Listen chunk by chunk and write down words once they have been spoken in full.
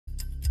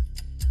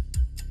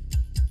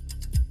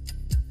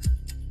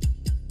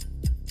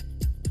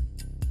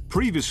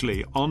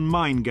Previously on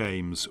Mind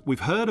Games, we've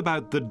heard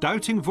about the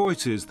doubting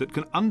voices that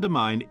can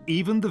undermine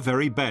even the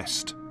very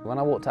best. When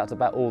I walked out to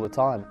bat all the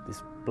time,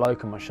 this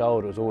bloke on my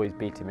shoulder was always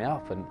beating me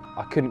up and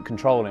I couldn't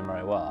control him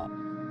very well.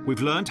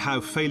 We've learnt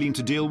how failing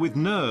to deal with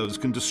nerves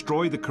can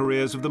destroy the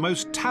careers of the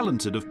most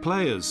talented of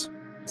players.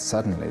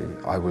 Suddenly,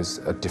 I was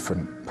a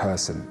different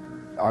person.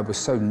 I was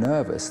so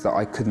nervous that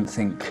I couldn't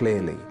think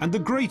clearly. And the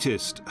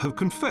greatest have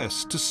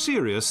confessed to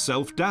serious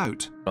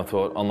self-doubt. I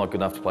thought, I'm not good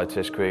enough to play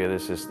Test cricket,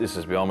 this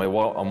is beyond me,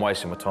 I'm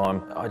wasting my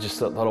time. I just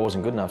thought I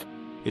wasn't good enough.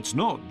 It's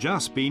not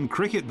just been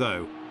cricket,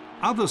 though.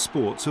 Other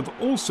sports have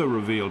also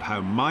revealed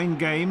how mind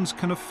games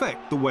can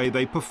affect the way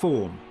they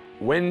perform.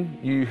 When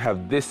you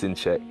have this in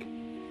check,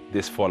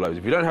 this follows.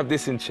 If you don't have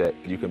this in check,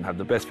 you can have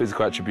the best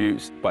physical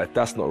attributes, but if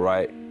that's not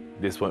right,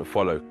 this won't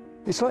follow.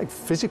 It's like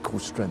physical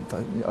strength,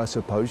 I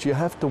suppose. You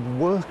have to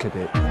work at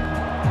it.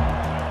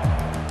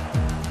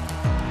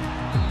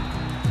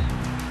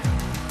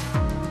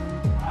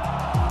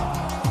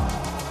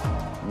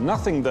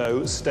 Nothing,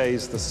 though,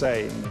 stays the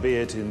same, be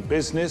it in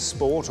business,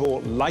 sport,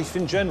 or life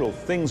in general.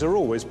 Things are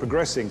always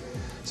progressing.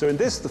 So in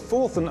this, the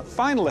fourth and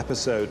final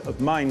episode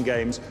of Mind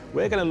Games,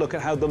 we're going to look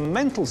at how the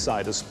mental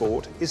side of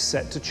sport is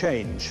set to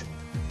change.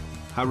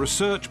 How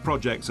research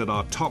projects at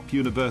our top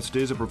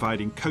universities are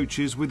providing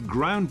coaches with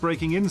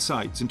groundbreaking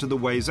insights into the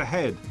ways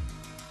ahead.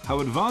 How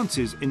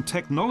advances in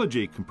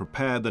technology can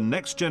prepare the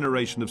next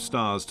generation of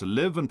stars to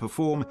live and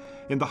perform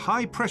in the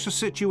high-pressure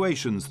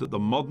situations that the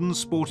modern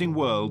sporting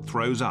world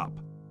throws up.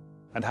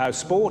 And how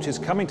sport is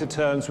coming to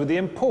terms with the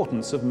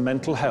importance of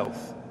mental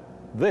health.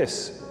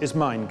 This is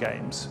Mind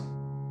Games.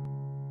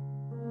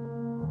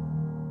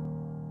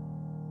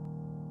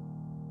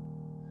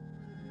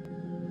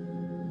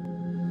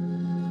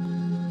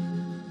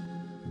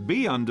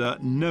 Be under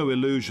no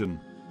illusion.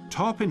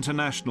 Top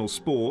international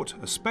sport,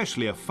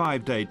 especially a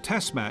 5-day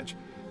test match,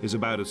 is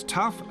about as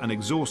tough and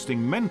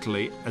exhausting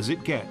mentally as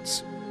it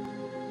gets.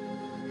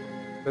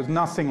 There's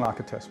nothing like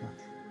a test match.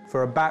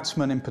 For a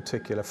batsman in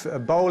particular,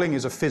 bowling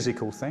is a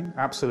physical thing,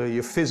 absolutely.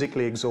 You're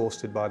physically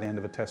exhausted by the end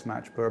of a test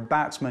match. But a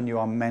batsman, you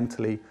are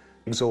mentally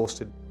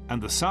exhausted.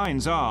 And the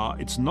signs are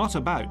it's not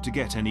about to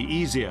get any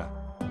easier.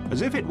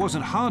 As if it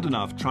wasn't hard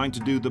enough trying to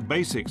do the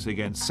basics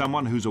against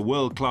someone who's a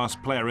world-class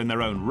player in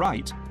their own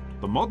right,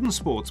 the modern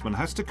sportsman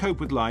has to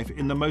cope with life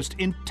in the most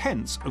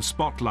intense of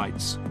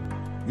spotlights.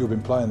 You've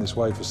been playing this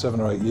way for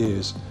 7 or 8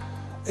 years.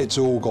 It's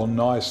all gone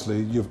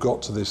nicely. You've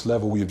got to this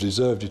level. You've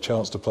deserved your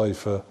chance to play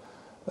for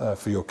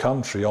your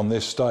country on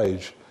this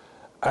stage.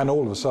 And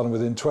all of a sudden,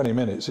 within 20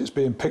 minutes, it's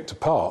being picked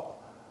apart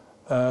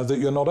that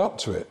you're not up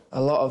to it.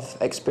 A lot of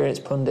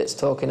experienced pundits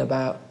talking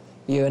about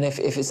you, and if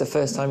it's the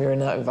first time you're in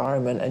that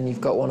environment and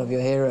you've got one of your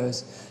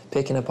heroes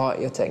picking apart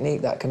your technique,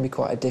 that can be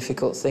quite a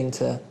difficult thing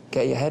to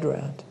get your head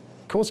around.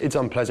 Of course it's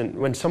unpleasant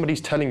when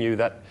somebody's telling you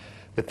that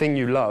the thing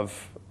you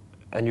love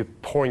and you're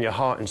pouring your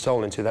heart and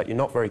soul into that, you're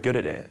not very good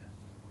at it.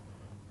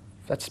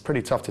 That's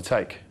pretty tough to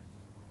take.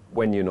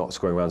 When you're not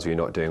scoring runs or you're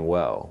not doing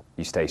well,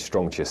 you stay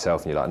strong to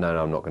yourself and you're like, no,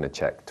 I'm not going to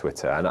check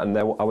Twitter. And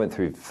then I went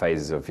through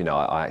phases of,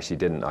 I actually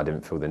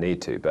didn't feel the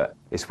need to. But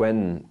it's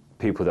when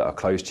people that are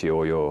close to you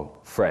or your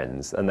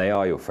friends, and they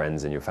are your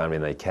friends and your family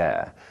and they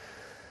care,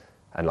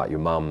 and like your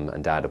mum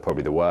and dad are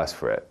probably the worst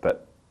for it,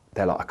 but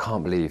they're like, I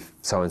can't believe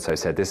so-and-so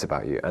said this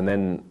about you. And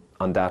then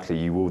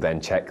undoubtedly you will then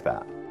check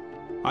that.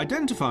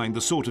 Identifying the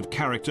sort of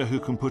character who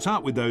can put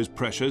up with those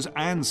pressures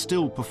and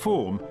still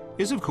perform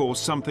is, of course,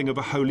 something of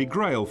a holy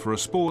grail for a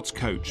sports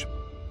coach.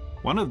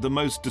 One of the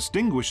most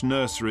distinguished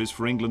nurseries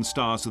for England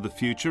stars of the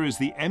future is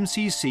the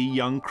MCC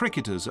Young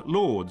Cricketers at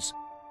Lord's.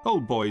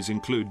 Old boys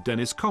include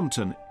Dennis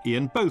Compton,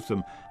 Ian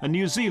Botham and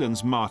New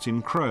Zealand's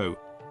Martin Crowe.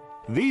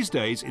 These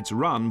days it's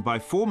run by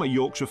former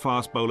Yorkshire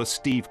fast bowler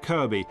Steve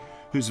Kirby,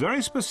 who's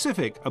very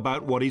specific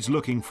about what he's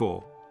looking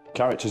for.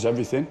 Character's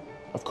everything.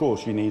 Of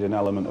course you need an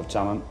element of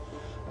talent,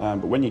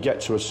 but when you get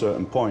to a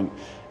certain point,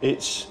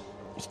 it's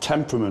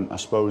temperament, I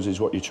suppose, is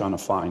what you're trying to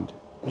find.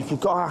 If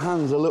we've got our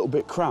hands a little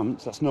bit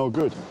cramped, that's no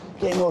good.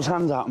 Getting those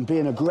hands out and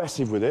being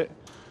aggressive with it,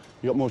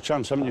 you've got more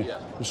chance, haven't you?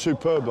 Yeah. It's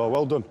superb, though,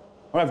 well done.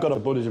 I've got a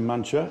Buddhism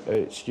mantra.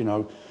 It's,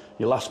 your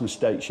last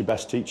mistake's your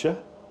best teacher.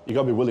 You've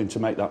got to be willing to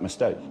make that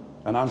mistake.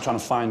 And I'm trying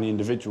to find the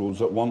individuals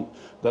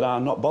that are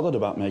not bothered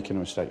about making a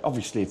mistake.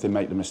 Obviously, if they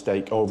make the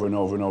mistake over and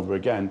over and over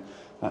again,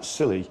 that's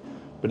silly.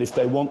 But if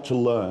they want to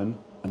learn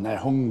and they're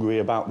hungry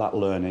about that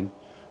learning,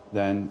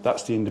 then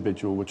that's the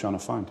individual we're trying to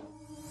find.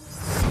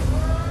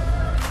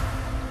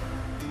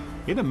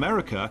 In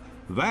America,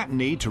 that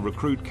need to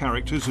recruit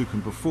characters who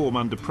can perform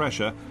under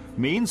pressure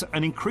means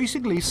an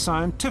increasingly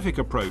scientific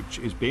approach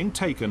is being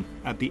taken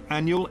at the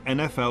annual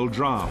NFL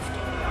draft.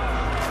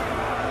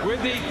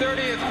 With the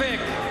 30th pick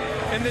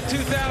in the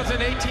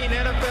 2018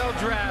 NFL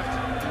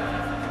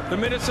Draft, the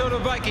Minnesota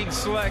Vikings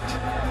select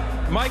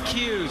Mike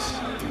Hughes,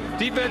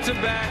 defensive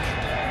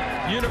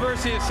back,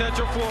 University of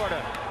Central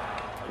Florida.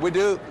 We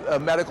do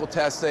medical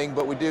testing,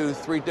 but we do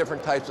 3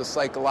 different types of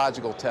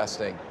psychological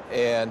testing.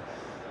 And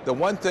The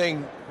one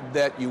thing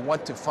that you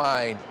want to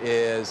find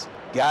is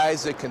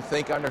guys that can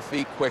think on their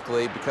feet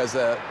quickly because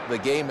the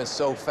game is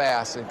so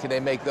fast, and can they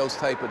make those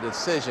type of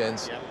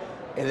decisions? Yep.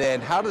 And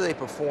then how do they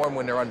perform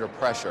when they're under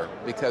pressure?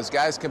 Because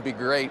guys can be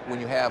great when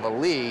you have a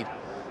lead,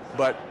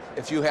 but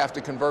if you have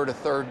to convert a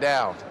third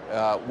down,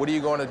 what are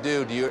you going to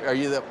do? Are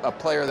you a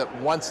player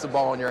that wants the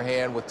ball in your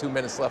hand with 2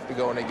 minutes left to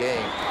go in a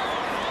game?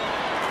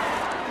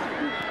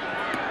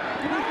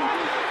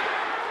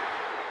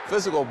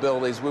 Physical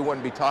abilities, we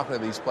wouldn't be talking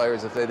to these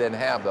players if they didn't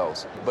have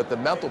those. But the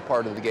mental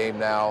part of the game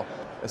now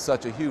is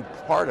such a huge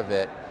part of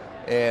it,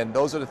 and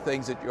those are the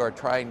things that you are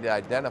trying to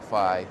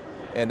identify,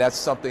 and that's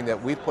something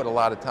that we put a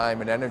lot of time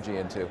and energy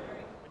into.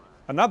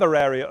 Another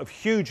area of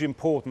huge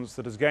importance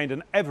that has gained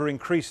an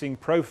ever-increasing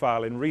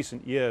profile in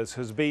recent years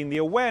has been the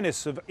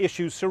awareness of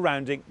issues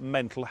surrounding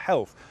mental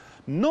health.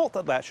 Not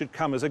that that should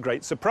come as a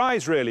great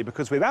surprise, really,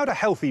 because without a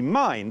healthy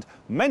mind,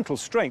 mental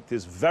strength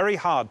is very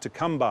hard to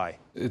come by.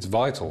 It's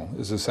vital,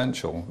 it's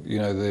essential. You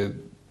know,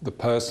 the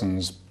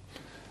person's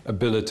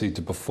ability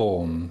to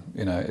perform,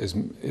 you know,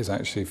 is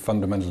actually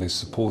fundamentally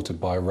supported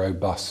by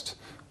robust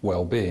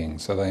well-being.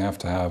 So they have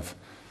to have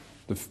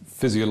the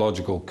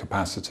physiological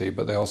capacity,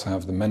 but they also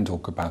have the mental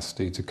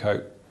capacity to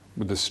cope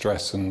with the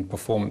stress and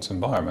performance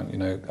environment. You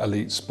know,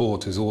 elite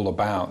sport is all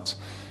about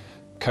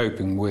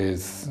coping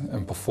with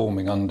and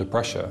performing under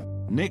pressure.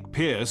 Nick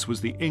Pearce was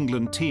the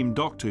England team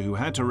doctor who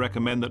had to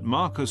recommend that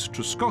Marcus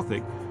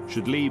Trescothick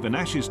should leave an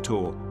Ashes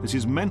tour as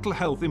his mental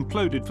health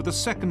imploded for the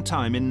second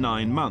time in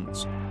 9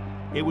 months.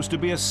 It was to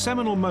be a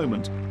seminal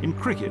moment in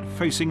cricket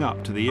facing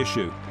up to the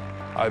issue.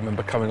 I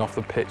remember coming off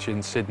the pitch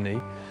in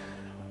Sydney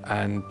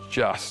and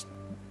just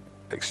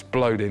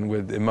exploding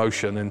with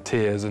emotion and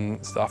tears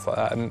and stuff like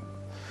that, and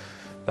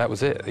that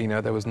was it. You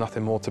know, there was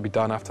nothing more to be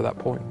done after that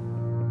point.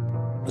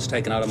 It was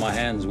taken out of my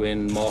hands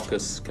when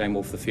Marcus came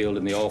off the field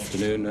in the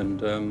afternoon,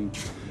 and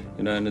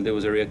you know, and there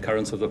was a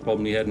reoccurrence of the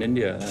problem he had in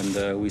India,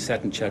 and we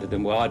sat and chatted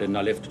him. Well, I didn't.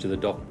 I left it to the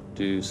doc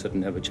to sit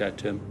and have a chat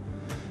to him,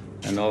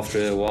 and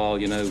after a while,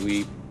 you know,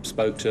 we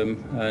spoke to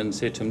him and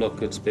said to him,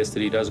 look, it's best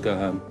that he does go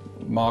home.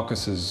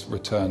 Marcus's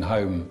return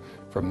home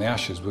from the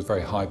Ashes was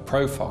very high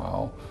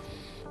profile,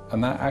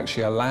 and that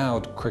actually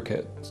allowed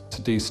cricket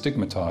to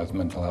destigmatise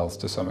mental health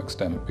to some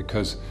extent,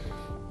 because,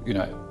 you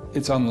know,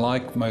 it's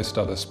unlike most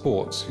other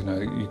sports. You know,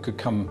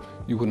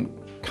 you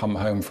wouldn't come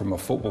home from a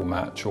football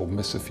match or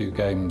miss a few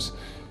games,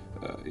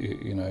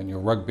 you know, in your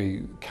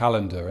rugby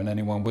calendar, and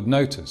anyone would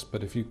notice.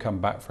 But if you come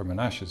back from an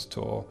Ashes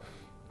tour,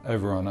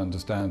 everyone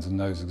understands and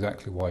knows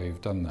exactly why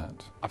you've done that.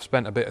 I've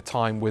spent a bit of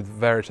time with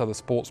various other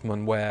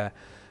sportsmen where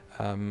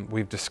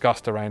we've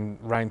discussed around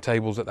round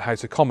tables at the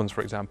House of Commons,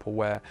 for example,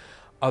 where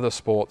other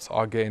sports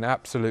are getting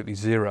absolutely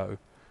zero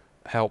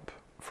help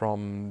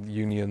from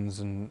unions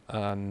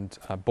and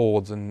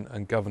boards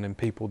and governing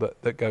people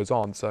that goes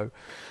on. So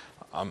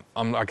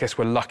I guess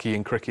we're lucky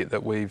in cricket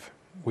that we've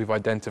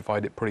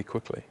identified it pretty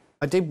quickly.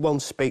 I did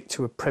once speak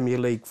to a Premier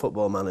League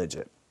football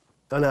manager,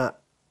 and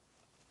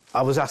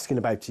I was asking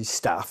about his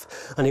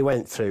staff, and he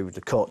went through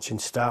the coaching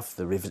staff,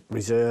 the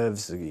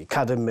reserves, the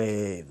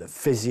academy, the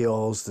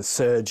physios, the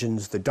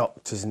surgeons, the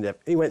doctors, and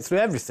he went through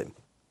everything.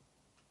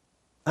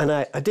 And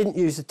I didn't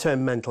use the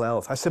term mental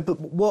health. I said, but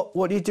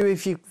what do you do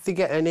if you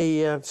get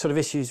any sort of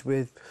issues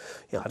with,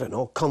 you know, I don't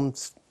know,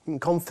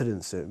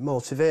 confidence,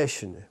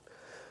 motivation?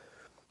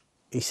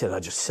 He said, I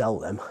just sell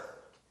them.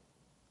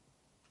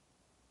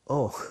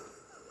 Oh,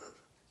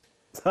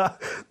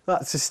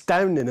 that's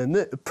astounding, isn't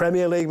it? The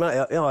Premier League,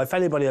 you know, if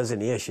anybody has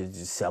any issues,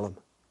 just sell them.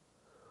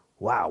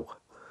 Wow.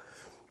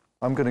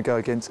 I'm going to go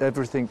against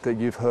everything that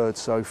you've heard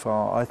so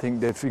far. I think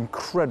they've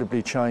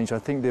incredibly changed. I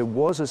think there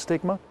was a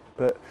stigma,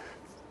 but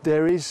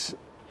there is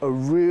a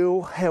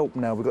real help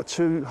now. We've got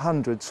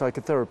 200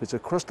 psychotherapists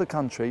across the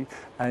country,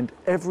 and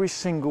every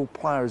single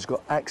player has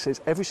got access,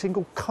 every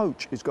single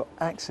coach has got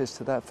access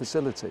to that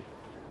facility.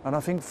 And I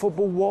think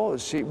football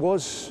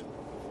was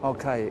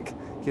archaic.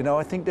 You know,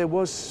 I think there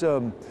was,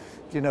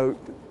 you know,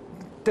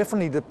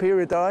 definitely the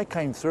period that I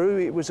came through,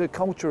 it was a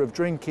culture of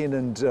drinking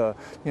and, you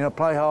know,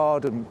 play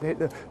hard,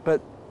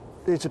 but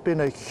there's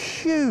been a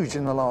huge,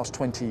 in the last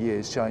 20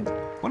 years, change.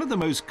 One of the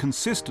most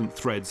consistent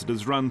threads that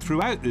has run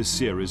throughout this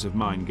series of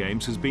mind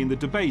games has been the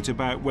debate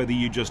about whether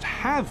you just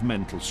have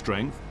mental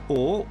strength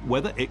or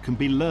whether it can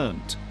be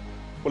learnt.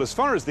 Well, as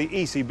far as the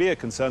ECB are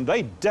concerned,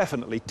 they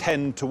definitely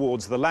tend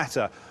towards the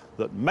latter,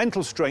 that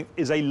mental strength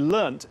is a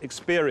learnt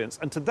experience.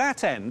 And to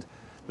that end,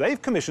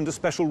 they've commissioned a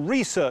special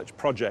research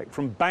project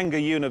from Bangor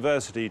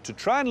University to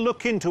try and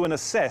look into and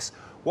assess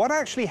what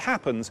actually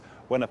happens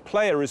when a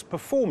player is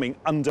performing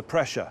under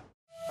pressure.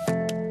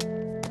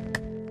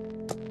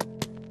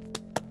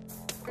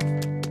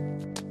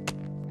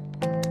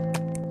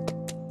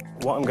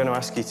 What I'm going to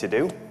ask you to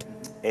do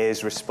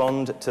is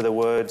respond to the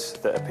words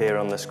that appear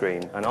on the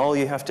screen. And all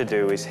you have to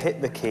do is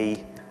hit the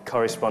key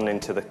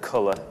corresponding to the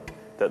colour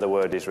that the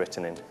word is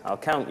written in. I'll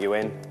count you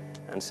in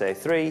and say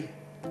 3,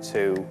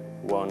 2,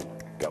 1,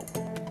 go.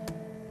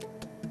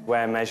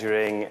 We're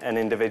measuring an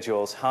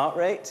individual's heart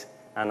rate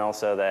and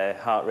also their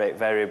heart rate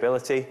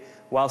variability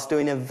whilst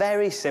doing a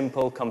very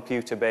simple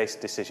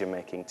computer-based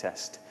decision-making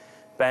test.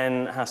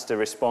 Ben has to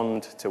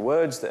respond to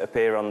words that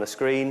appear on the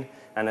screen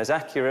and as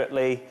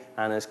accurately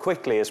and as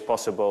quickly as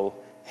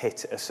possible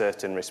hit a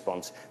certain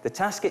response. The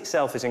task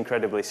itself is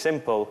incredibly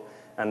simple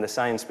and the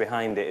science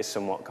behind it is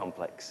somewhat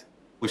complex.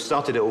 We've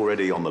started it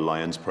already on the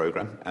Lions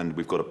programme, and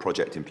we've got a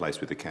project in place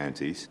with the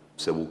counties.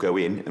 So we'll go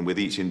in, and with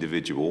each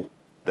individual,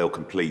 they'll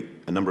complete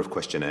a number of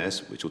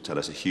questionnaires, which will tell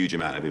us a huge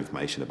amount of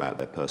information about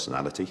their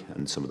personality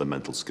and some of the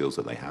mental skills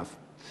that they have.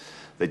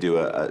 They do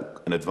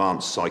an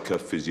advanced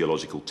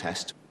psychophysiological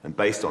test, and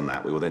based on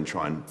that, we will then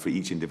try and, for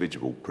each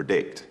individual,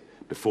 predict,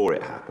 before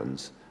it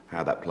happens,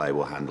 how that player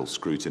will handle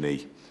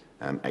scrutiny,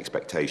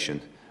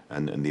 expectation,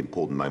 and the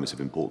important moments of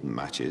important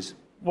matches.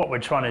 What we're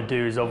trying to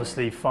do is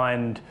obviously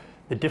find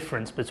the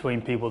difference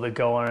between people that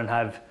go on and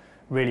have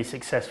really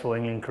successful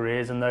England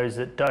careers and those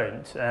that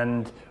don't.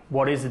 And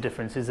what is the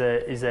difference? Is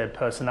there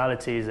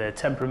personality? Is there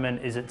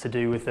temperament? Is it to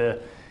do with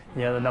the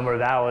number of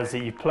hours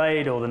that you've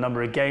played or the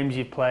number of games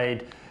you've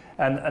played?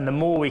 And the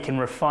more we can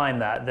refine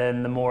that,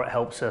 then the more it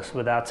helps us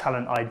with our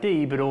talent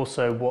ID, but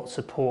also what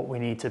support we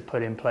need to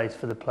put in place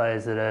for the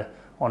players that are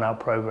on our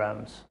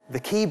programmes. The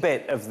key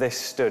bit of this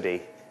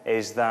study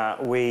is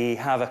that we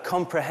have a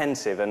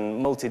comprehensive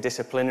and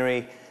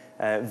multidisciplinary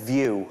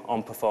view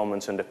on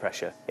performance under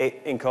pressure.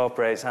 It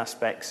incorporates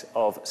aspects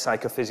of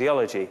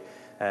psychophysiology,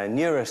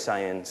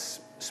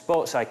 neuroscience,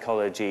 sports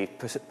psychology,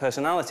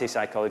 personality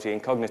psychology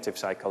and cognitive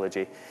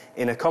psychology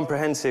in a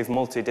comprehensive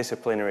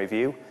multidisciplinary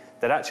view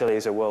that actually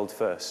is a world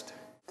first.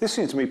 This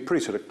seems to me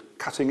pretty sort of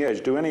cutting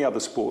edge. Do any other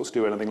sports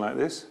do anything like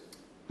this?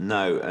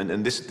 No,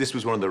 and this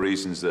was one of the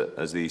reasons that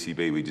as the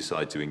ECB we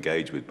decided to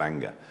engage with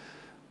Bangor.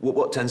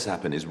 What tends to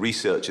happen is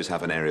researchers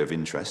have an area of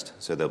interest,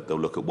 so they'll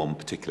look at one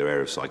particular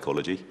area of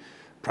psychology.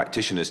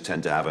 Practitioners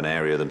tend to have an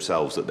area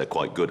themselves that they're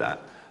quite good at,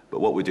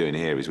 but what we're doing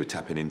here is we're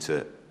tapping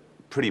into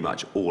pretty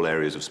much all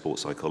areas of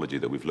sports psychology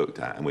that we've looked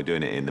at, and we're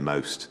doing it in the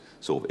most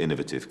sort of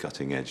innovative,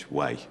 cutting-edge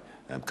way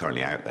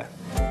currently out there.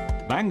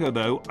 Bangor,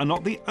 though, are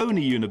not the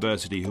only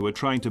university who are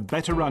trying to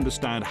better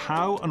understand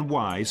how and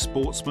why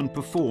sportsmen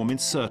perform in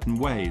certain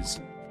ways.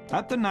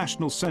 At the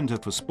National Centre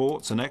for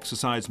Sports and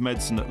Exercise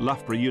Medicine at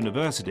Loughborough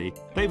University,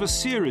 they have a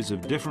series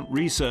of different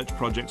research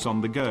projects on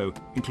the go,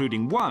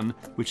 including one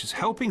which is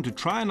helping to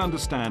try and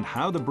understand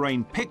how the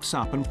brain picks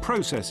up and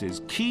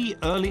processes key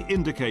early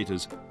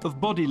indicators of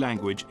body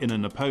language in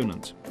an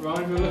opponent.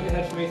 Ryan, we'll look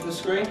ahead for me to the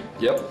screen.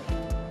 Yep.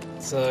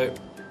 So,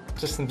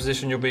 just in the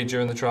position you'll be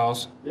during the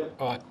trials. Yep.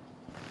 All right.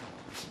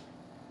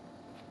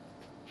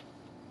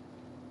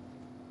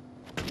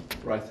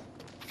 Right.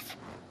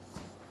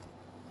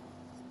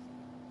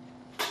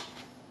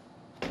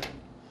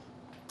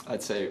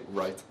 I'd say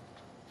right.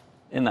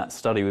 In that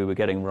study, we were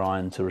getting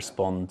Ryan to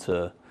respond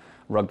to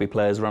rugby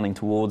players running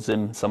towards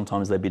him.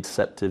 Sometimes they'd be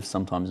deceptive,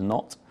 sometimes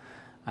not.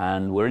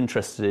 And we're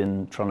interested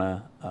in trying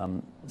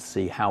to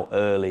see how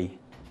early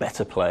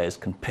better players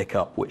can pick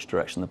up which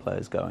direction the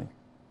player's going.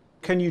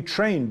 Can you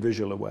train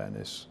visual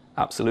awareness?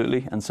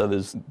 Absolutely, and so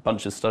there's a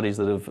bunch of studies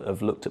that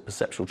have looked at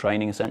perceptual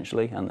training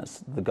essentially, and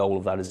that's, the goal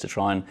of that is to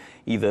try and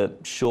either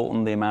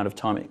shorten the amount of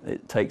time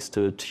it takes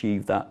to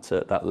achieve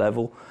that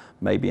level,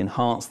 maybe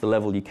enhance the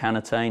level you can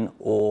attain,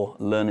 or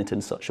learn it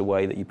in such a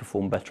way that you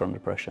perform better under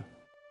pressure.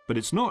 But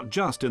it's not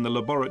just in the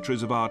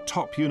laboratories of our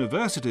top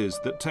universities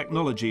that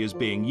technology is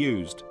being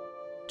used.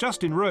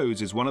 Justin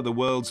Rose is one of the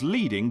world's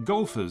leading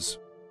golfers.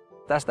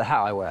 That's the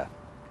hat I wear.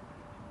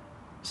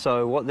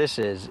 So what this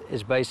is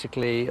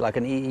basically like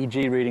an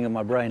EEG reading of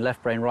my brain,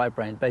 left brain, right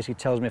brain. It basically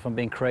tells me if I'm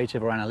being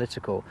creative or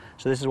analytical.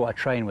 So this is what I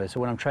train with. So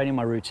when I'm training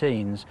my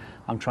routines,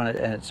 I'm trying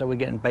to, so we're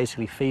getting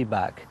basically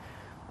feedback,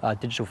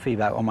 digital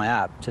feedback on my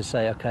app to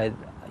say, okay,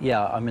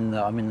 yeah, I'm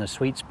in the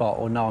sweet spot,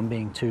 or no, I'm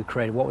being too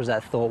creative. What was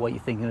that thought? What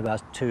you're thinking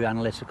about is too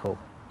analytical.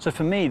 So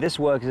for me, this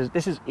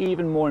is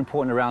even more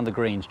important around the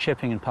greens.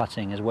 Chipping and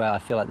putting is where I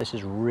feel like this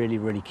is really,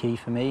 really key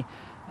for me.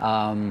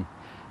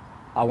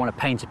 I want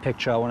to paint a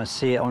picture, I want to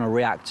see it, I want to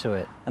react to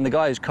it. And the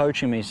guy who's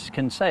coaching me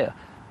can say,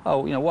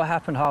 oh, you know, what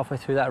happened halfway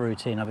through that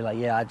routine? I'll be like,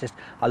 yeah,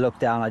 I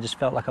looked down, I just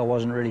felt like I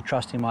wasn't really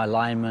trusting my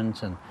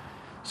alignment. And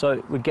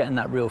so we're getting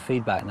that real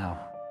feedback now.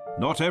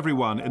 Not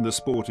everyone in the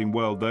sporting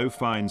world, though,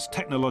 finds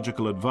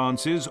technological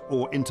advances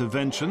or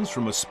interventions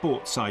from a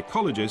sports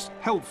psychologist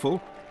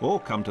helpful, or,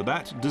 come to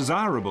that,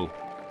 desirable.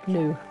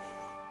 No.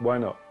 Why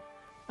not?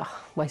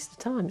 Oh, waste of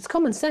time. It's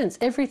common sense.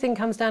 Everything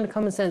comes down to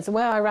common sense. The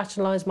way I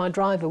rationalised my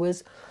driver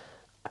was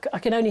I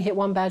can only hit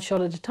one bad shot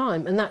at a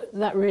time, and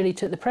that really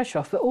took the pressure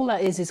off. But all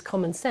that is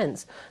common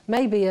sense.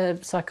 Maybe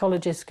a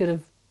psychologist could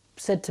have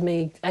said to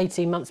me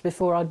 18 months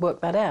before I'd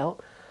worked that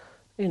out,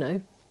 you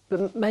know,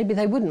 but maybe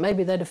they wouldn't.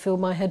 Maybe they'd have filled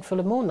my head full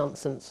of more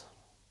nonsense.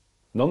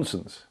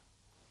 Nonsense?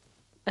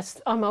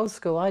 I'm old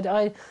school. I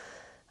don't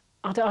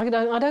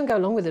go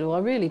along with it all. I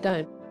really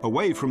don't.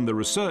 Away from the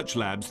research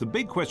labs, the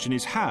big question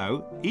is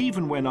how,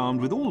 even when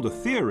armed with all the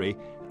theory,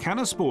 can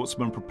a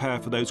sportsman prepare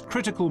for those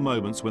critical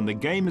moments when the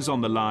game is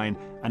on the line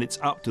and it's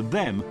up to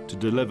them to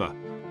deliver?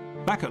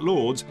 Back at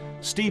Lord's,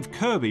 Steve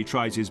Kirby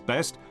tries his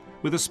best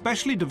with a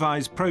specially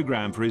devised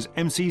programme for his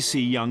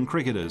MCC young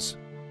cricketers.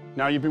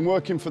 Now, you've been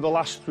working for the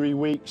last 3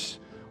 weeks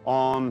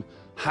on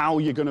how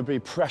you're going to be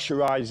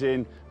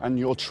pressurising and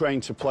you're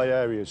trained to play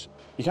areas.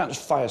 You can't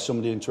just fire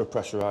somebody into a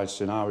pressurised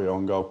scenario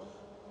and go,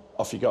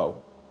 off you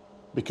go.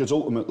 Because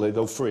ultimately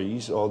they'll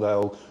freeze or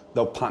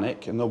they'll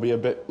panic and they'll be a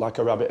bit like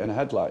a rabbit in a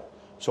headlight.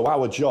 So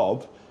our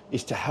job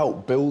is to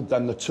help build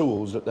them the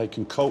tools that they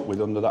can cope with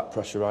under that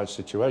pressurised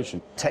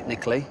situation.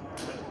 Technically,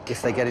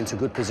 if they get into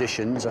good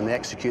positions and they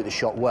execute the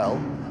shot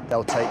well,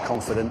 they'll take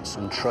confidence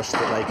and trust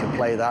that they can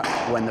play that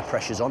when the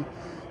pressure's on.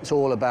 It's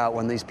all about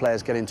when these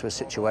players get into a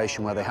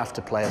situation where they have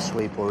to play a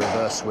sweep or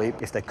reverse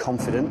sweep, if they're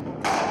confident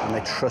and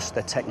they trust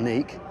their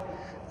technique,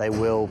 they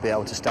will be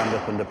able to stand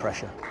up under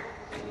pressure.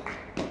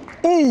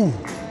 Ooh!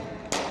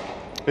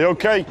 Are you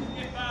okay?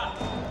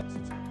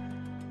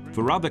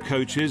 For other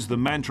coaches, the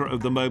mantra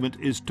of the moment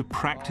is to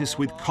practice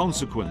with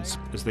consequence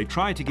as they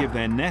try to give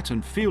their net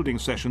and fielding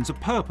sessions a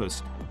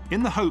purpose,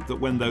 in the hope that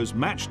when those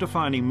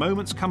match-defining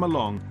moments come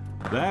along,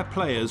 their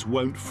players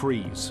won't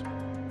freeze.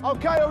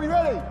 OK, are we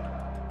ready?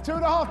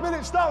 2.5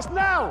 minutes starts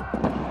now.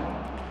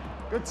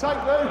 Good take,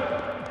 Lou.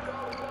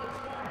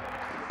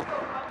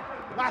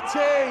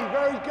 Matty,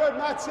 very good,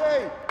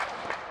 Matty.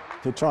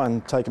 You try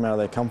and take them out of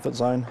their comfort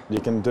zone. You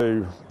can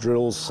do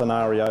drills,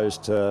 scenarios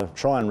to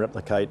try and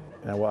replicate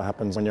what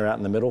happens when you're out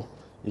in the middle.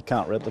 You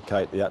can't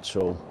replicate the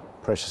actual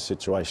pressure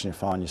situation you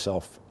find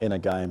yourself in a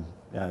game.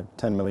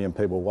 10 million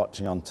people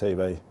watching on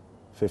TV,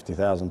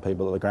 50,000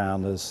 people at the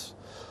ground.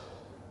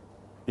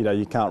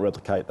 You can't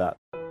replicate that.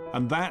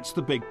 And that's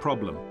the big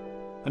problem.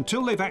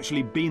 Until they've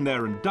actually been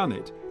there and done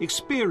it,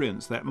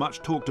 experienced that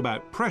much talked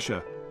about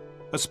pressure,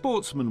 a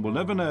sportsman will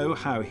never know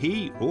how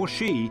he or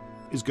she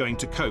is going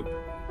to cope.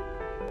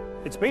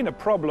 It's been a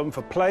problem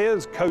for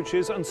players,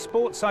 coaches and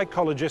sports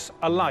psychologists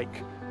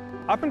alike.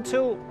 Up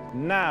until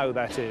now,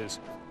 that is.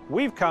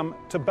 We've come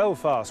to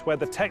Belfast, where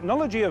the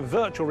technology of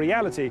virtual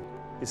reality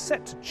is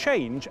set to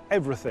change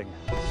everything.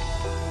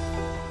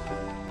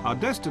 Our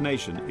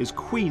destination is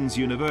Queen's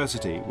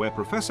University, where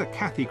Professor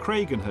Cathy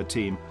Craig and her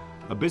team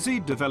are busy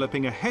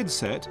developing a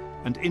headset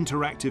and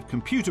interactive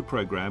computer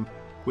program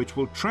which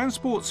will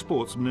transport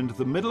sportsmen into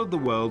the middle of the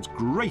world's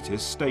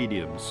greatest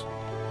stadiums.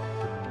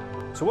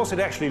 So what's it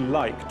actually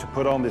like to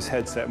put on this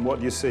headset, and what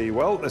do you see?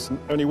 Well, there's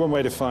only one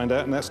way to find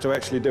out, and that's to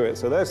actually do it.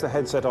 So there's the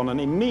headset on,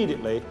 and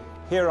immediately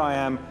here I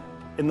am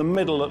in the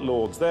middle at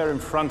Lord's. There in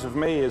front of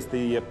me is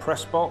the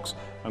press box.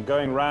 I'm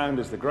going round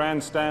is the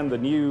grandstand, the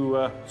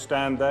new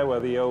stand there where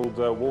the old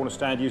Warner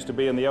stand used to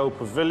be in the old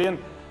pavilion.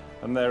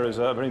 And there is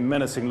a very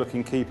menacing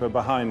looking keeper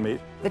behind me.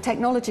 The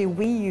technology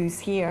we use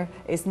here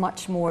is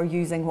much more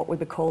using what we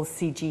would call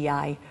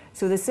CGI.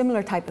 So the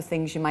similar type of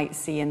things you might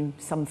see in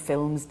some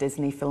films,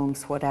 Disney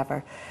films,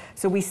 whatever.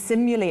 So we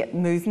simulate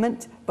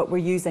movement, but we're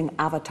using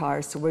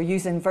avatars. So we're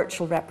using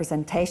virtual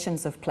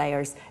representations of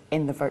players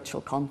in the virtual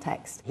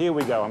context. Here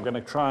we go. I'm going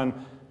to try and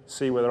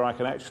see whether I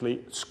can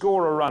actually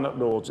score a run at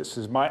Lord's. This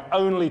is my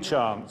only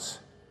chance.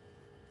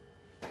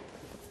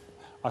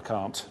 I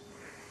can't.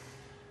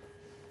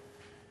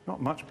 Not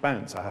much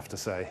bounce, I have to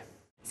say.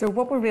 So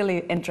what we're really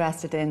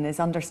interested in is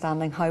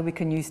understanding how we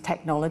can use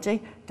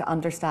technology to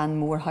understand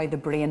more how the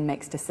brain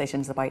makes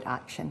decisions about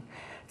action.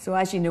 So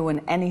as you know,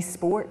 in any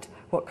sport,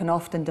 what can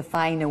often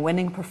define a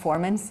winning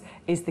performance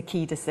is the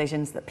key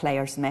decisions that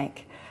players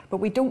make. But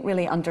we don't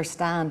really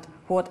understand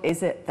what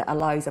is it that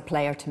allows a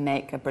player to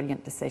make a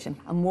brilliant decision,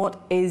 and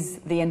what is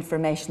the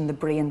information the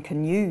brain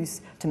can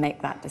use to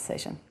make that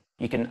decision.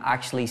 You can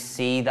actually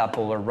see that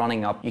bowler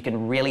running up. You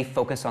can really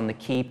focus on the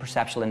key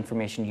perceptual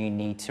information you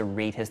need to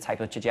read his type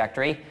of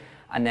trajectory,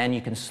 and then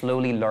you can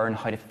slowly learn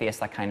how to face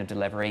that kind of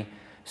delivery.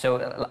 So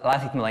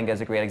Lathik Malinga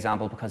is a great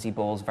example because he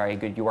bowls very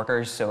good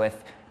Yorkers. So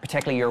if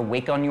particularly you're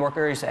weak on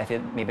Yorkers, if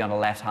it maybe on the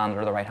left hand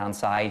or the right hand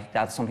side,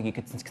 that's something you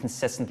could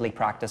consistently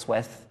practice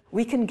with.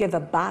 We can give a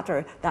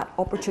batter that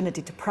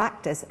opportunity to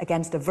practice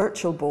against a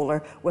virtual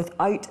bowler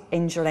without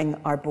injuring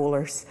our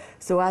bowlers.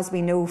 So as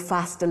we know,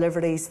 fast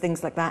deliveries,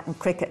 things like that in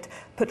cricket,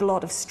 put a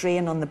lot of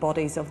strain on the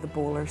bodies of the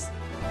bowlers.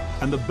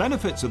 And the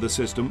benefits of the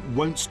system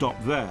won't stop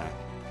there.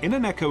 In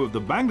an echo of the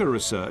Bangor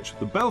research,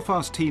 the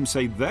Belfast team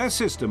say their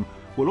system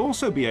will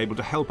also be able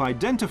to help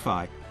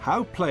identify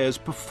how players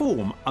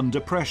perform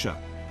under pressure.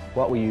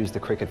 What we use the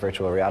cricket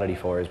virtual reality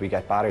for is we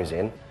get batters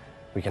in.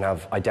 We can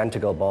have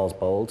identical balls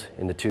bowled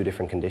in the two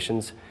different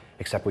conditions,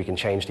 except we can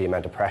change the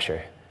amount of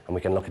pressure, and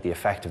we can look at the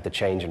effect of the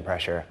change in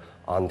pressure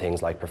on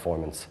things like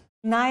performance.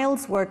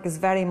 Niall's work is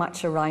very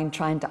much around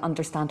trying to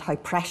understand how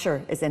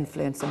pressure is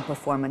influencing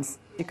performance.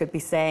 You could be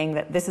saying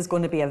that this is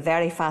going to be a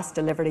very fast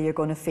delivery you're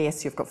going to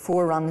face. You've got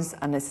 4 runs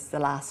and this is the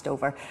last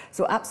over.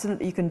 So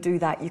absolutely you can do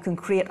that. You can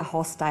create a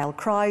hostile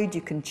crowd.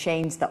 You can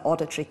change the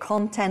auditory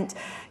content.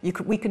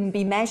 We can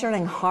be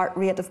measuring heart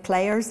rate of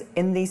players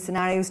in these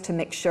scenarios to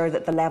make sure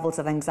that the levels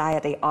of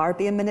anxiety are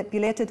being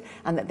manipulated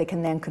and that they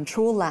can then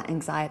control that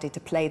anxiety to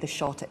play the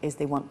shot it is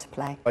they want to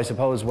play. I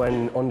suppose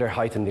when under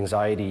heightened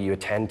anxiety you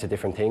attend to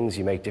different things,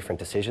 you make different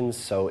decisions.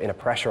 So in a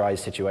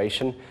pressurized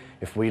situation,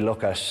 if we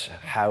look at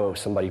how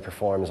somebody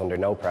performs under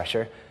no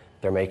pressure,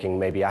 they're making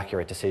maybe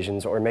accurate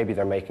decisions, or maybe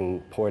they're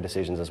making poor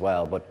decisions as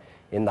well. But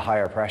In the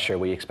higher pressure,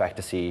 we expect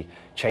to see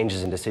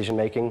changes in decision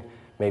making,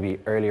 maybe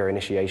earlier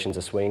initiations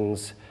of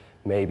swings,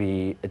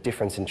 maybe a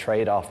difference in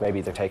trade-off,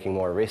 maybe they're taking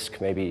more risk,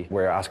 maybe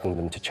we're asking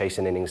them to chase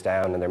an innings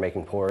down and they're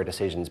making poorer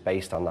decisions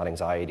based on that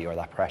anxiety or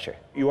that pressure.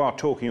 You are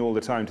talking all the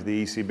time to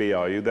the ECB,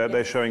 are you?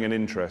 They're showing an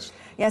interest.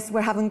 Yes,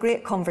 we're having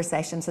great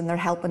conversations and they're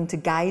helping to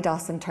guide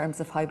us in terms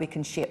of how we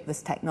can shape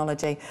this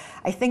technology.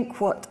 I think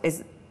what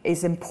is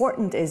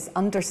important is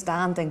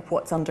understanding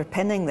what's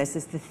underpinning this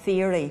is the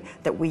theory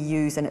that we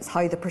use, and it's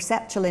how the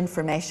perceptual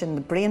information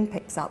the brain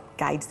picks up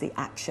guides the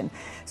action.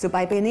 So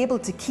by being able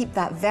to keep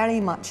that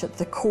very much at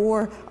the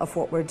core of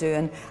what we're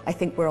doing, I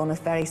think we're on a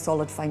very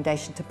solid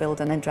foundation to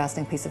build an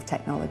interesting piece of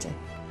technology.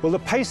 Well, the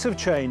pace of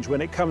change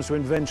when it comes to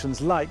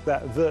inventions like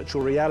that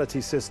virtual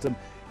reality system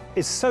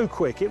is so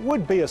quick. It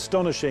would be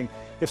astonishing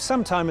if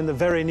sometime in the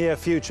very near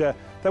future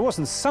there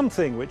wasn't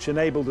something which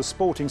enabled the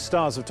sporting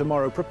stars of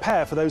tomorrow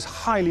prepare for those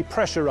highly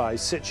pressurised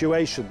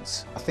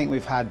situations. I think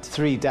we've had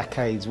 3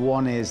 decades.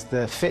 One is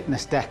the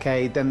fitness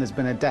decade, then there's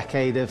been a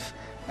decade of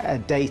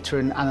data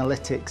and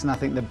analytics, and I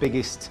think the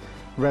biggest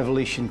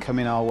revolution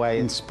coming our way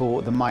in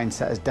sport, the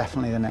mindset, is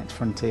definitely the next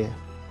frontier.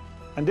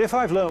 And if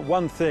I've learnt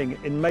one thing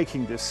in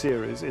making this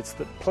series, it's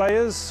that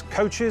players,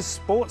 coaches,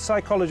 sports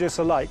psychologists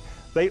alike,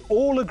 they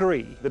all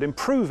agree that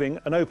improving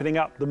and opening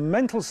up the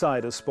mental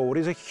side of sport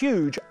is a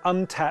huge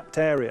untapped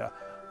area,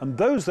 and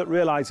those that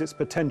realise its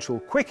potential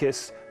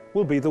quickest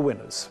will be the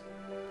winners.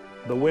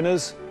 The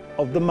winners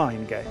of the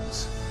mind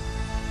games.